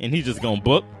 And he's just gonna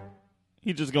book.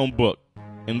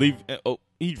 And leave. Oh,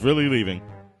 he's really leaving.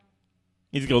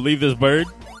 He's gonna leave this bird.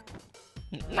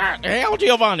 Hell,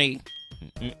 Giovanni.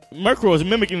 Murkrow is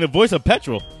mimicking the voice of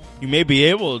Petrol. You may be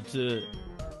able to...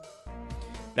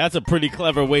 That's a pretty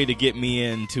clever way to get me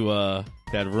into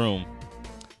that room.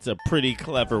 It's a pretty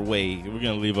clever way. We're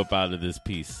going to leave up out of this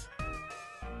piece.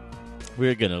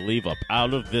 We're going to leave up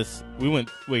out of this.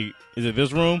 Wait, is it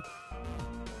this room?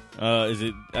 I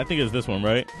think it's this one,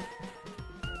 right?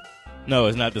 No,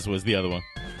 it's not this one. It's the other one.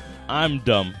 I'm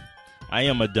dumb. I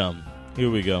am a dumb.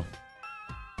 Here we go.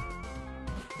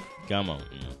 Come on.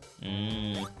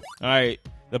 All right.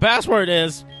 The password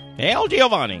is Hail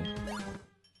Giovanni.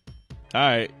 All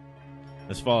right.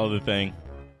 Let's follow the thing.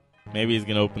 Maybe he's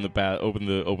gonna open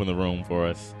the room for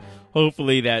us.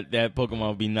 Hopefully that Pokemon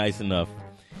will be nice enough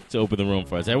to open the room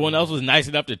for us. Everyone else was nice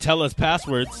enough to tell us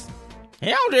passwords.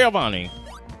 Hail Giovanni.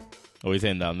 Oh, he's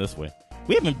heading down this way.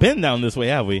 We haven't been down this way,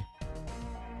 have we?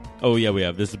 Oh yeah, we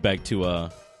have. This is back to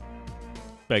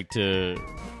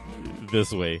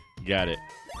this way. Got it.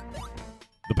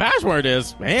 The password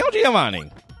is Hail Giovanni.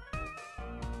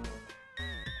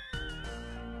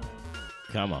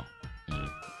 Come on.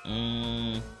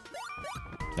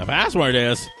 The password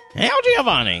is Hail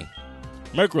Giovanni.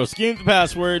 Murkrow schemed the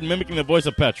password, mimicking the voice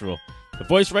of Petrol. The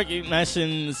voice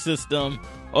recognition system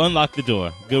unlocked the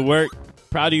door. Good work.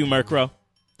 Proud of you, Murkrow.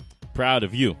 Proud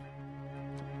of you.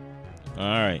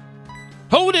 All right.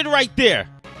 Hold it right there.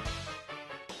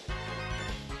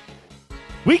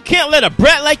 We can't let a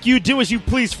brat like you do as you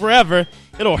please forever.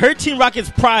 It'll hurt Team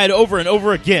Rocket's pride over and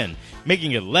over again,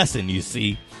 making it lessen, you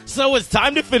see. So it's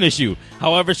time to finish you.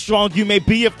 However strong you may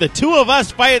be, if the two of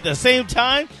us fight at the same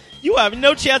time, you have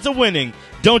no chance of winning.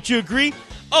 Don't you agree?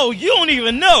 Oh, you don't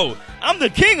even know. I'm the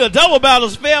king of double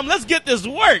battles, fam. Let's get this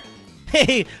work.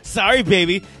 Hey, sorry,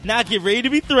 baby. Now get ready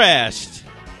to be thrashed.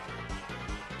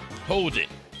 Hold it.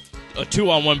 A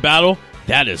 2-on-1 battle?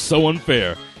 That is so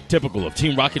unfair. Typical of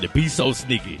Team Rocket to be so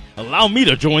sneaky. Allow me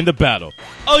to join the battle.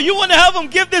 Oh, you want to help him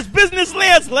give this business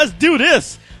lance? Let's do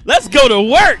this. Let's go to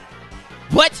work.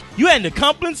 What? You had an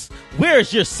accomplice? Where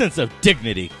is your sense of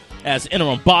dignity? As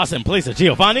interim boss in place of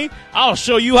Giovanni, I'll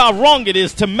show you how wrong it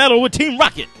is to meddle with Team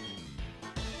Rocket.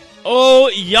 Oh,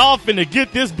 y'all finna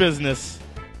get this business.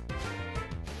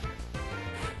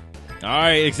 All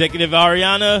right, Executive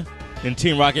Ariana and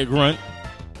Team Rocket Grunt.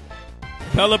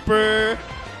 Pelipper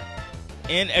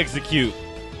and Execute.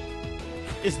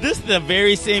 Is this the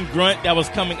very same Grunt that was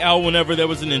coming out whenever there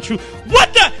was an intruder?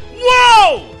 What the?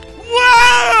 Whoa!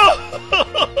 Whoa!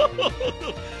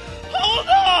 Hold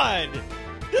on!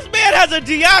 This man has a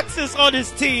Deoxys on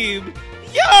his team!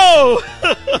 Yo!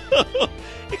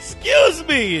 Excuse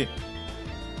me!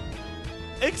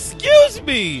 Excuse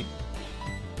me!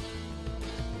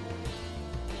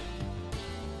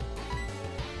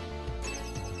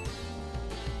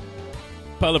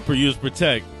 Pelipper used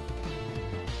Protect.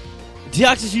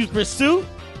 Deoxys used Pursuit?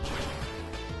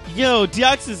 Yo,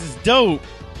 Deoxys is dope.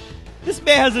 This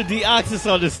man has a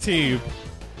Deoxys on his team.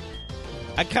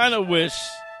 I kind of wish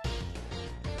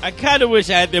I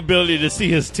had the ability to see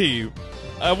his team.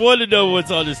 I want to know what's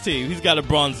on his team. He's got a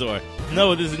Bronzor.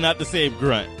 No, this is not the same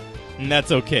grunt. And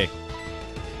that's okay.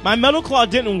 My Metal Claw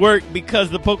didn't work because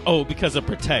because of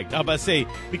Protect. I was about to say,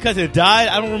 because it died,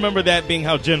 I don't remember that being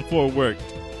how Gen 4 worked.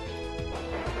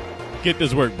 Get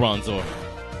this work, Bronzor.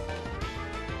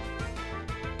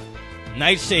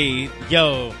 Nightshade,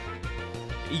 yo,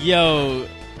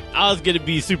 I was going to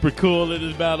be super cool in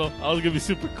this battle. Him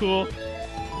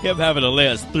having a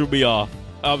Lance threw me off.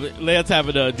 Lance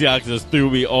having a Deoxys threw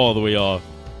me all the way off.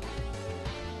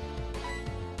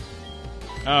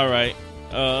 All right.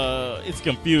 It's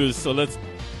confused, so let's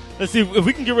see. If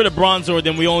we can get rid of Bronzor,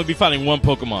 then we only be fighting one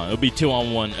Pokemon. It'll be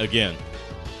 2-on-1 again.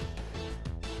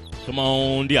 Come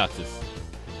on, Deoxys.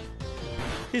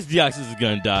 His Deoxys is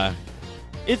going to die.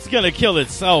 It's going to kill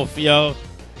itself, yo.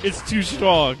 It's too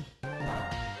strong.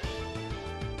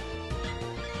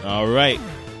 All right.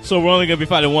 So we're only going to be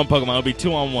fighting one Pokemon. It'll be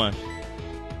 2-on-1.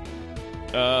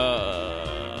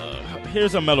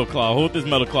 Here's a Metal Claw. Hold this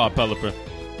Metal Claw, Pelipper.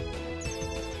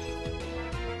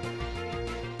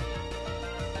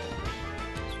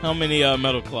 How many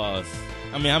Metal Claws?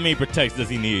 I mean, how many Protects does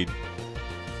he need?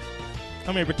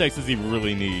 How many Protects does he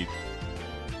really need?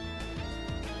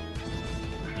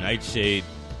 Nightshade.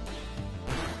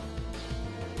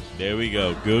 There we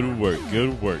go. Good work.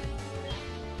 Good work.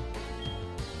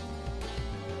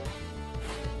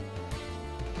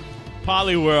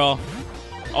 Poliwhirl.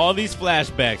 All these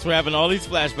flashbacks. We're having all these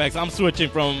flashbacks. I'm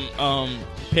switching from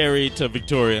Perry to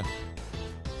Victoria.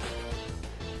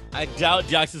 I doubt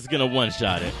Deoxys is going to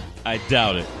one-shot it. I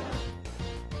doubt it.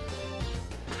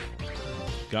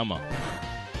 Come on.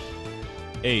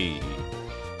 Hey.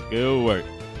 Good work.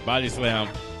 Body slam.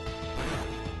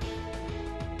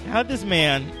 How this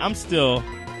man, I'm still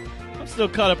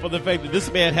caught up on the fact that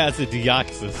this man has a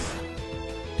Deoxys.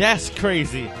 That's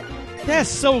crazy. That's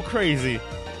so crazy.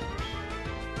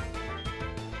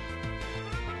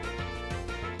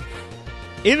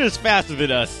 It is faster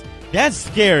than us. That's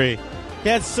scary.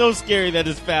 That's so scary that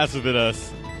it's faster than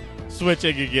us.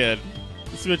 Switching again.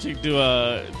 Switching to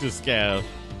Scav.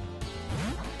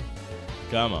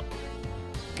 Come on.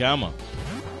 Come on.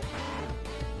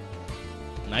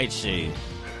 Nightshade.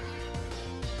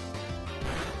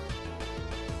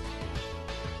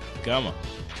 Come on.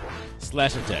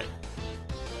 Slash attack.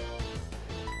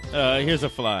 Here's a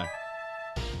fly.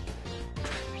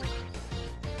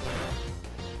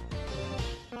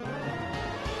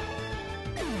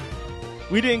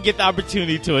 We didn't get the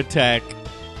opportunity to attack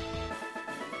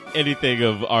anything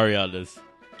of Ariana's.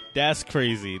 That's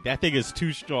crazy. That thing is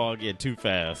too strong and too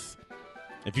fast.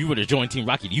 If you were to join Team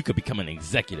Rocket, you could become an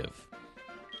executive.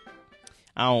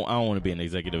 I don't want to be an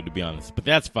executive, to be honest, but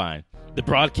that's fine. The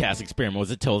broadcast experiment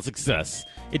was a total success.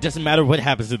 It doesn't matter what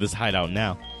happens to this hideout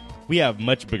now. We have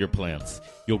much bigger plans.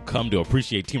 You'll come to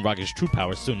appreciate Team Rocket's true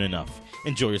power soon enough.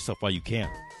 Enjoy yourself while you can.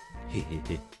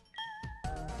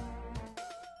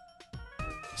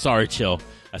 Sorry, Chill.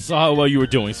 I saw how well you were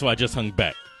doing, so I just hung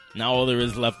back. Now all there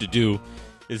is left to do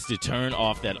is to turn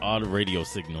off that odd radio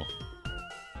signal.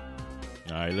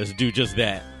 All right, let's do just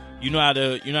that. You know how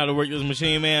to work this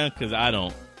machine, man? Because I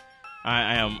don't.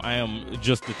 I am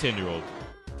just a 10-year-old.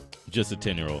 Just a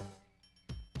 10-year-old.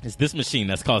 It's this machine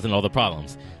that's causing all the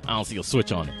problems. I don't see a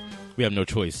switch on it. We have no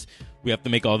choice. We have to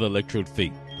make all the electrode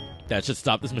fake. That should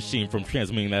stop this machine from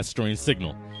transmitting that strange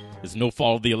signal. It's no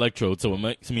fault of the electrode, so it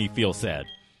makes me feel sad.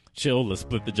 Chill, let's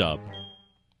split the job.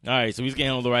 All right, so he's going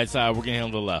to handle the right side. We're going to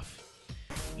handle the left.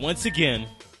 Once again,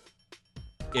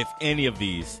 if any of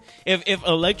these, if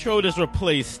electrode is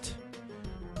replaced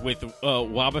with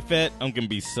Wobbuffet, I'm going to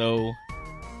be so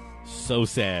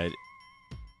sad.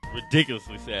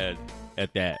 Ridiculously sad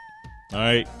at that. All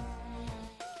right.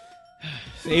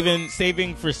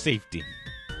 Saving for safety.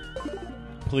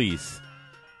 Please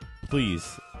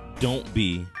don't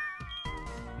be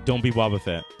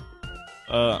Wobbuffet.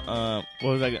 What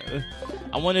was I?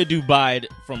 I want to do Bide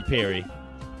from Perry,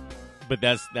 but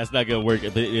that's not gonna work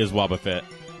if it is Wobbuffet.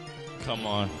 Come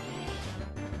on.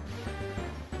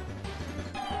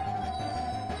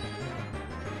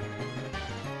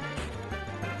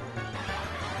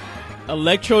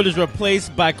 Electrode is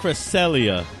replaced by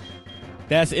Cresselia.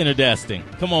 That's interesting.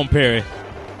 Come on, Perry.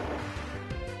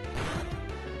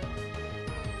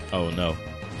 Oh, no.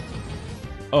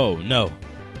 Oh, no.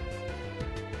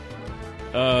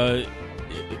 How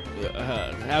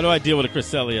do I deal with a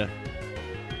Cresselia?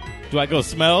 Do I go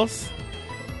Smells?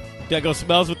 Do I go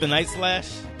Smells with the Night Slash?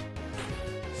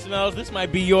 Smells, this might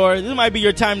be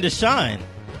your time to shine.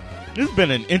 This has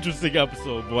been an interesting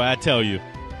episode, boy, I tell you.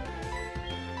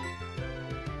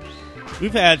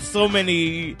 We've had so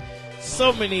many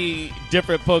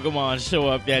different Pokemon show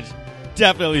up that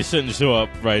definitely shouldn't show up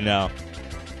right now.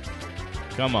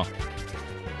 Come on.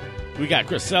 We got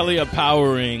Cresselia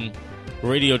powering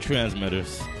radio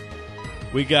transmitters.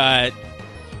 We got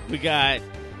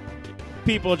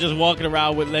people just walking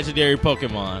around with legendary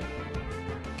Pokemon.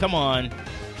 Come on,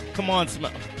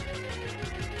 Smell.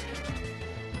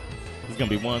 It's gonna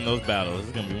be one of those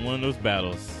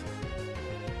battles.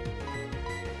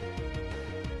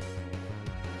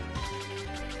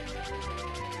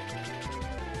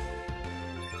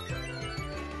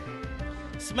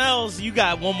 Smells, you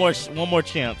got one more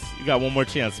chance. You got one more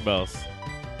chance, Smells.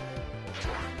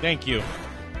 Thank you.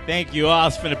 Oh, I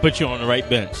was finna put you on the right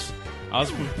bench.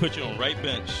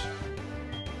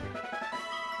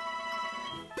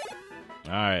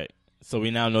 All right. So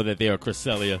we now know that they are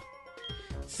Cresselia.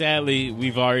 Sadly,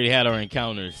 we've already had our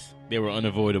encounters. They were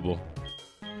unavoidable.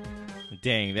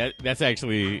 Dang, that's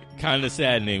actually kind of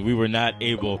saddening. We were not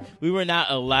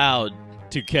allowed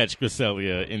to catch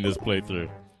Cresselia in this playthrough.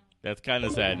 That's kind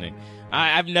of saddening.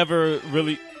 I've never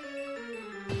really...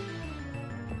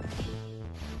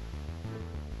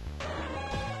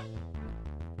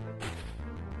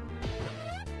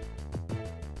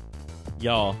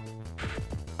 Y'all,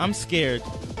 I'm scared.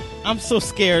 I'm so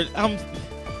scared.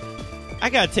 I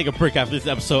gotta take a break after this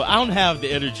episode. I don't have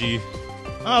the energy.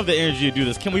 To do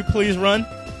this. Can we please run?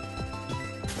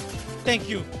 Thank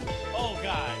you.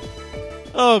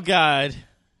 Oh, God.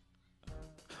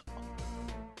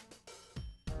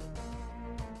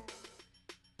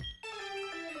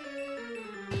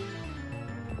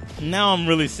 Now I'm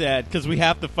really sad because we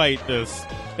have to fight this.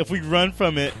 If we run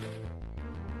from it...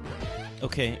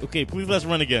 Okay, please let's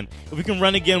run again. If we can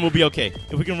run again, we'll be okay.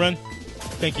 If we can run...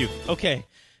 Thank you. Okay.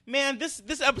 Man, this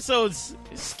episode's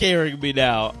scaring me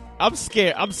now. I'm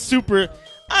scared. I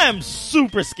am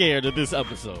super scared of this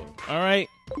episode. All right?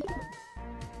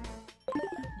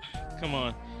 Come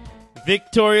on.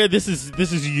 Victoria, this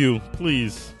is you.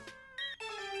 Please.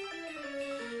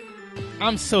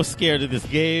 I'm so scared of this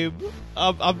game.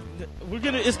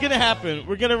 It's gonna happen.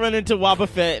 We're gonna run into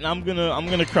Wobbuffet, and I'm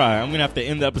gonna cry. I'm gonna have to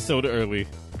end the episode early.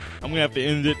 Come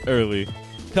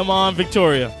on,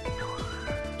 Victoria.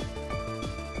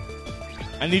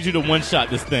 I need you to one-shot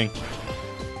this thing.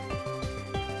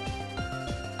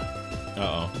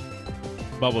 Uh-oh.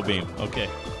 Bubble beam. Okay.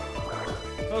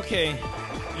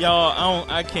 Y'all,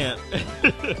 I can't.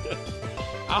 I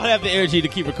don't have the energy to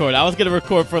keep recording. I was gonna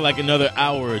record for like another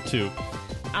hour or two.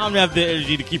 I don't have the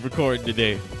energy to keep recording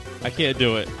today. I can't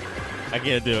do it.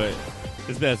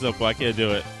 It's that simple. I can't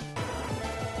do it.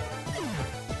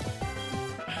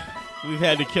 We've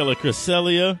had to kill a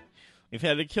Cresselia. We've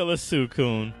had to kill a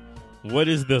Suicune. What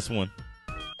is this one?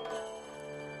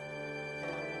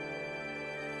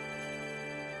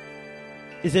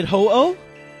 Is it Ho-Oh?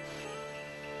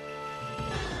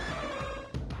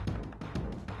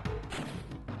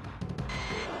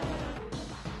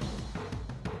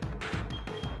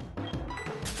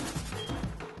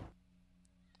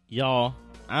 Y'all,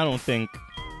 I don't think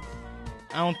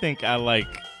I like...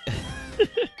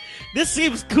 This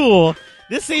seems cool.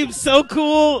 This seems so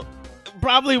cool.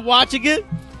 Probably watching it.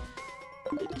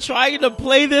 Trying to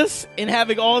play this and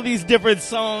having all these different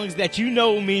songs that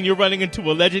mean you're running into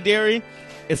a legendary.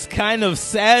 It's kind of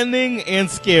saddening and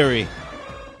scary.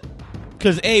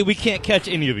 Because A, we can't catch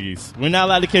any of these. We're not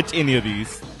allowed to catch any of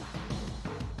these.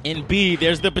 And B,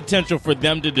 there's the potential for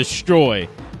them to destroy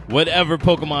whatever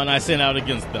Pokemon I send out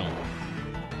against them.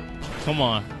 Come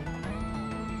on.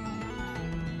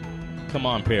 Come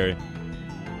on, Perry.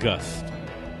 Gust.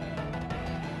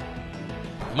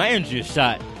 My energy is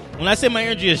shot. When I say my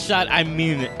energy is shot, I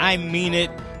mean it. I mean it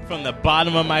from the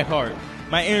bottom of my heart.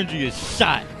 My energy is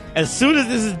shot. As soon as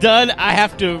this is done, I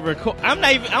have to record. I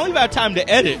don't even have time to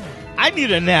edit. I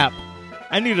need a nap.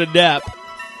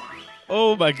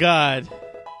 Oh my God.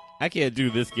 I can't do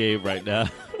this game right now.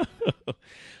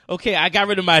 Okay, I got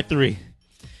rid of my 3.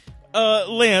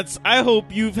 Lance, I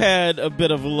hope you've had a bit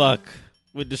of luck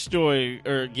with destroying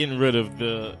or getting rid of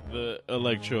the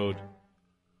electrode.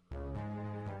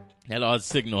 That odd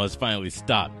signal has finally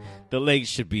stopped. The legs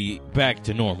should be back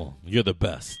to normal. You're the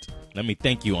best. Let me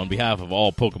thank you on behalf of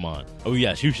all Pokemon. Oh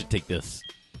yes, you should take this.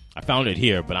 I found it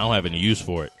here, but I don't have any use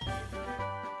for it.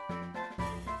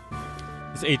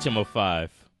 It's HM05.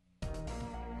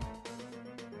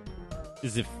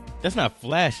 That's not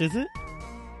Flash, is it?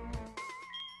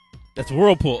 That's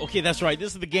Whirlpool. Okay, that's right.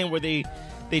 This is the game where they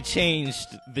changed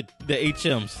the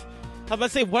HMs. I was about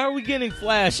to say, why are we getting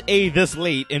Flash, A, this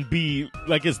late, and B,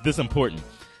 like it's this important?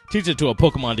 Teach it to a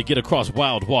Pokemon to get across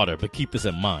wild water, but keep this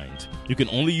in mind. You can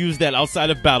only use that outside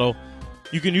of battle.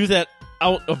 You can use that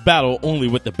out of battle only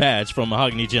with the badge from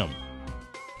Mahogany Gym.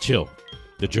 Chill.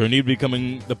 The journey of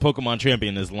becoming the Pokemon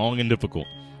champion is long and difficult.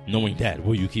 Knowing that,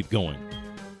 will you keep going?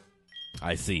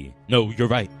 I see. No, you're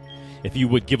right. If you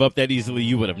would give up that easily,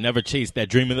 you would have never chased that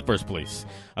dream in the first place.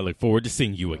 I look forward to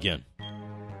seeing you again.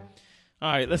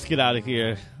 All right, let's get out of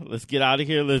here.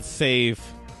 Let's save.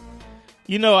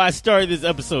 You know, I started this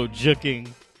episode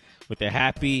joking with a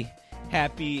happy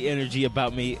energy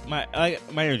about me. My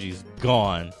energy is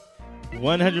gone.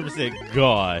 100%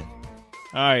 gone.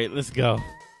 All right, let's go.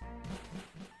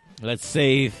 Let's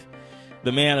save.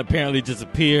 The man apparently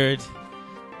disappeared.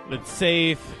 Let's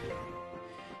save.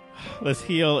 Let's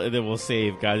heal, and then we'll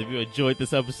save, guys. If you enjoyed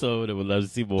this episode and would love to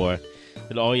see more,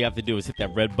 then all you have to do is hit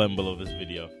that red button below this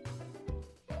video.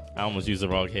 I almost used the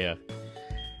wrong hair.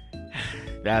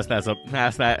 That's that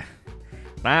subscribe.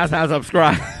 That's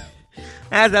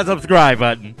that subscribe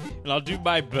button. And I'll do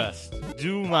my best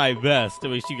to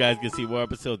make sure you guys can see more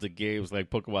episodes of games like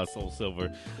Pokemon Soul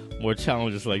Silver, more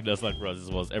challenges like Nuzlocke Runs,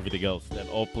 as well as everything else that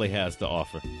All Play has to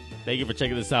offer. Thank you for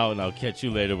checking this out, and I'll catch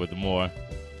you later with more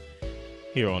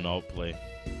here on All Play.